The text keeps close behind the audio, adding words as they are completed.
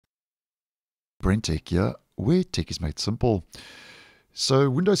BrenTech here, where tech is made simple. So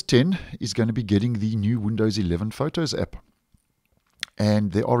Windows 10 is going to be getting the new Windows 11 Photos app.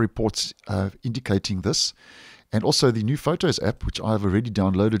 And there are reports indicating this. And also the new Photos app, which I've already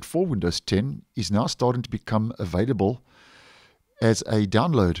downloaded for Windows 10, is now starting to become available as a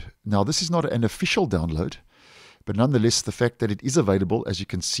download. Now, this is not an official download, but nonetheless, the fact that it is available, as you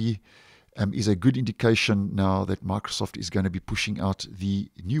can see, is a good indication now that Microsoft is going to be pushing out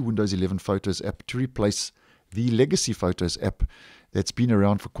the new Windows 11 Photos app to replace the legacy Photos app that's been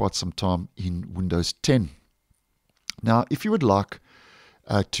around for quite some time in Windows 10. Now, if you would like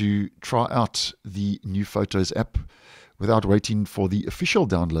to try out the new Photos app without waiting for the official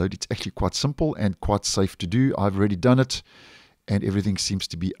download, it's actually quite simple and quite safe to do. I've already done it and everything seems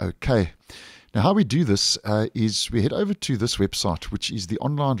to be okay. Now, how we do this is we head over to this website, which is the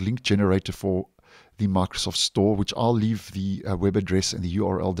online link generator for the Microsoft Store, which I'll leave the web address and the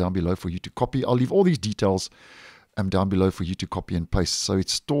URL down below for you to copy. I'll leave all these details down below for you to copy and paste. So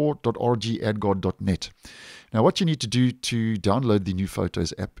it's store.rgadguard.net. Now, what you need to do to download the new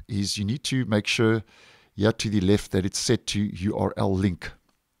Photos app is you need to make sure here to the left that it's set to URL link.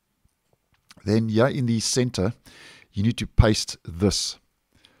 Then here in the center, you need to paste this.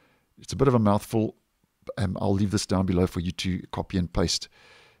 It's a bit of a mouthful. I'll leave this down below for you to copy and paste.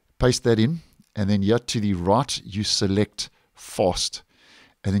 Paste that in, and then here to the right, you select Fast.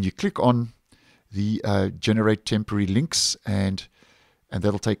 And then you click on the Generate Temporary Links, and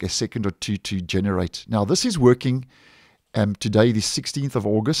that'll take a second or two to generate. Now, this is working today, the 16th of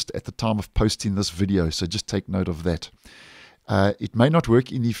August, at the time of posting this video, so just take note of that. It may not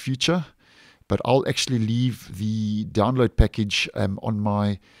work in the future, but I'll actually leave the download package on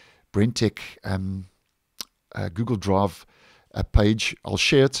my BrenTech Google Drive page. I'll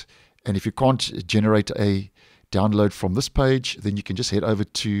share it, and if you can't generate a download from this page, then you can just head over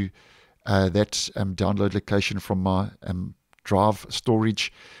to that download location from my Drive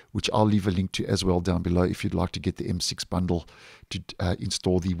storage, which I'll leave a link to as well down below if you'd like to get the M6 bundle to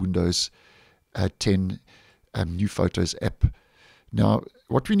install the Windows 10 new Photos app. Now,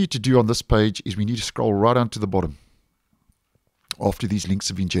 what we need to do on this page is we need to scroll right down to the bottom after these links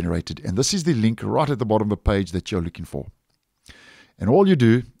have been generated. And this is the link right at the bottom of the page that you're looking for. And all you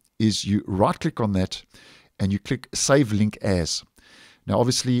do is you right-click on that and you click Save Link As. Now,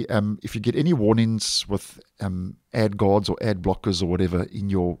 obviously, if you get any warnings with ad guards or ad blockers or whatever in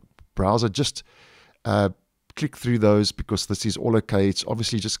your browser, just click through those because this is all okay. It's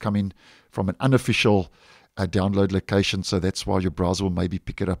obviously just coming from an unofficial download location, so that's why your browser will maybe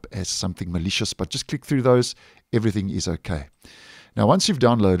pick it up as something malicious, but just click through those. Everything is okay. Now, once you've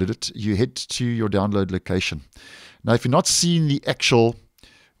downloaded it, you head to your download location. Now, if you're not seeing the actual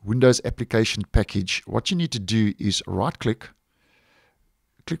Windows application package, what you need to do is right-click,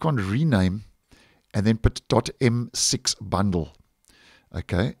 click on Rename, and then put .m6 bundle.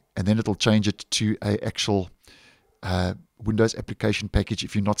 Okay, and then it'll change it to an actual Windows application package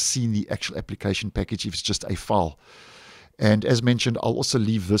if you're not seeing the actual application package, if it's just a file. And as mentioned, I'll also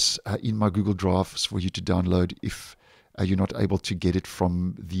leave this in my Google Drive for you to download if you're not able to get it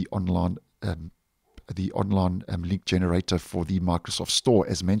from the online link generator for the Microsoft Store,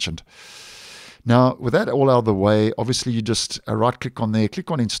 as mentioned. Now, with that all out of the way, obviously you just right-click on there,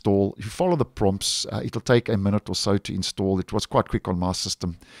 click on Install. You follow the prompts. It'll take a minute or so to install. It was quite quick on my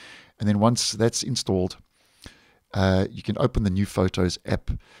system. And then once that's installed, you can open the new Photos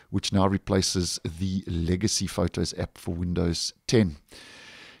app, which now replaces the legacy Photos app for Windows 10.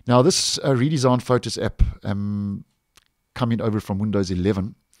 Now, this redesigned Photos app coming over from Windows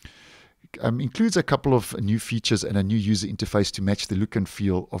 11 includes a couple of new features and a new user interface to match the look and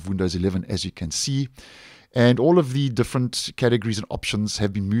feel of Windows 11, as you can see. And all of the different categories and options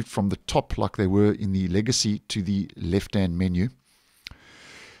have been moved from the top, like they were in the legacy, to the left-hand menu.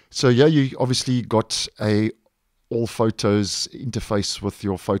 So yeah, you obviously got a all photos interface with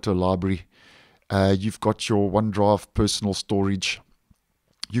your photo library. You've got your OneDrive personal storage.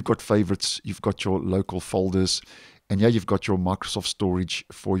 You've got favorites. You've got your local folders. And yeah, you've got your Microsoft storage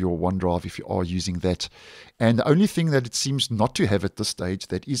for your OneDrive if you are using that. And the only thing that it seems not to have at this stage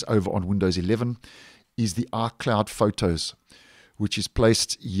that is over on Windows 11 is the iCloud Photos, which is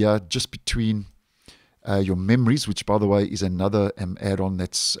placed here just between your memories, which, by the way, is another add-on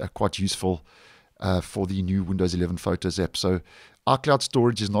that's quite useful for the new Windows 11 Photos app. So iCloud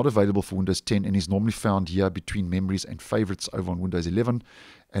storage is not available for Windows 10 and is normally found here between memories and favorites over on Windows 11,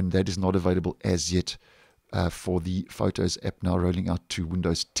 and that is not available as yet for the Photos app now rolling out to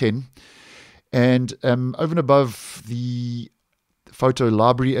Windows 10. And over and above the photo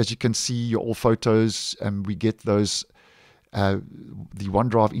library, as you can see, your all photos, we get those the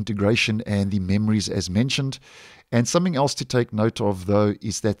OneDrive integration and the memories as mentioned. And something else to take note of, though,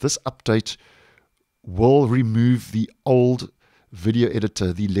 is that this update will remove the old video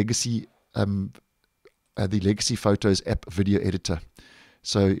editor, the legacy Photos app video editor.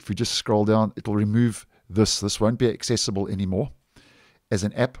 So if you just scroll down, it will remove this. This won't be accessible anymore as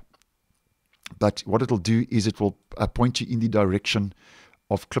an app. But what it'll do is it will point you in the direction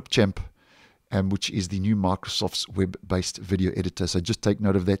of Clipchamp, which is the new Microsoft's web-based video editor. So just take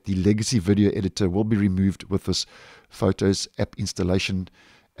note of that. The legacy video editor will be removed with this Photos app installation,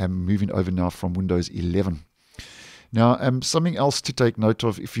 moving over now from Windows 11. Now, something else to take note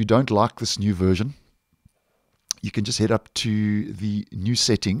of, if you don't like this new version, you can just head up to the new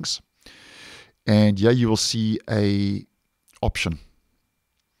settings, and here you will see a option,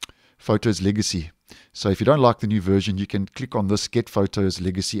 Photos Legacy. So if you don't like the new version, you can click on this Get Photos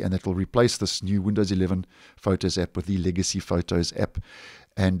Legacy, and that will replace this new Windows 11 Photos app with the Legacy Photos app.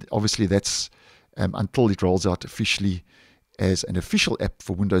 And obviously that's until it rolls out officially as an official app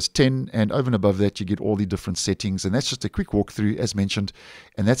for Windows 10. And over and above that, you get all the different settings. And that's just a quick walkthrough, as mentioned.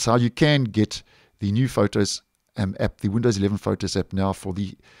 And that's how you can get the new Photos app, the Windows 11 Photos app, now for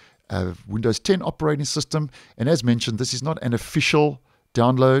the Windows 10 operating system. And as mentioned, this is not an official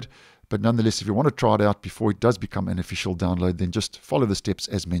download, but nonetheless, if you want to try it out before it does become an official download, then just follow the steps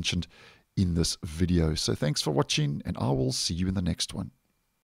as mentioned in this video. So thanks for watching, and I will see you in the next one.